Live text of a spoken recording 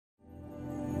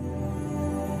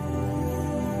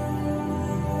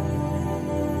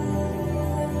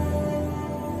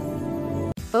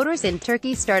Voters in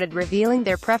Turkey started revealing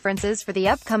their preferences for the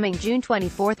upcoming June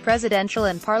 24 presidential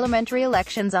and parliamentary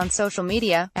elections on social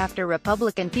media, after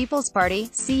Republican People's Party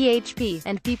 (CHP)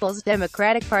 and People's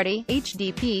Democratic Party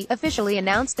 (HDP) officially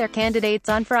announced their candidates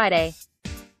on Friday.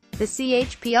 The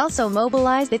CHP also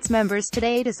mobilized its members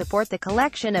today to support the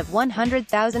collection of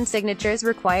 100,000 signatures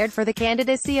required for the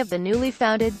candidacy of the newly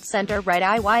founded center-right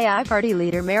IYI party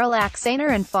leader Meral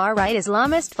Akşener and far-right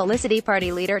Islamist Felicity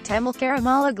party leader Temel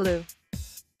Karamollaoglu.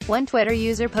 One Twitter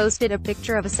user posted a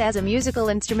picture of a saz, a musical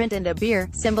instrument, and a beer,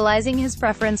 symbolizing his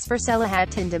preference for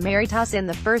Selahattin Demirtas in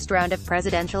the first round of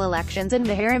presidential elections and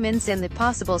Muharrem İnce in the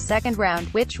possible second round,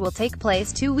 which will take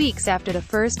place 2 weeks after the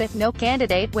first if no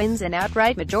candidate wins an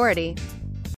outright majority.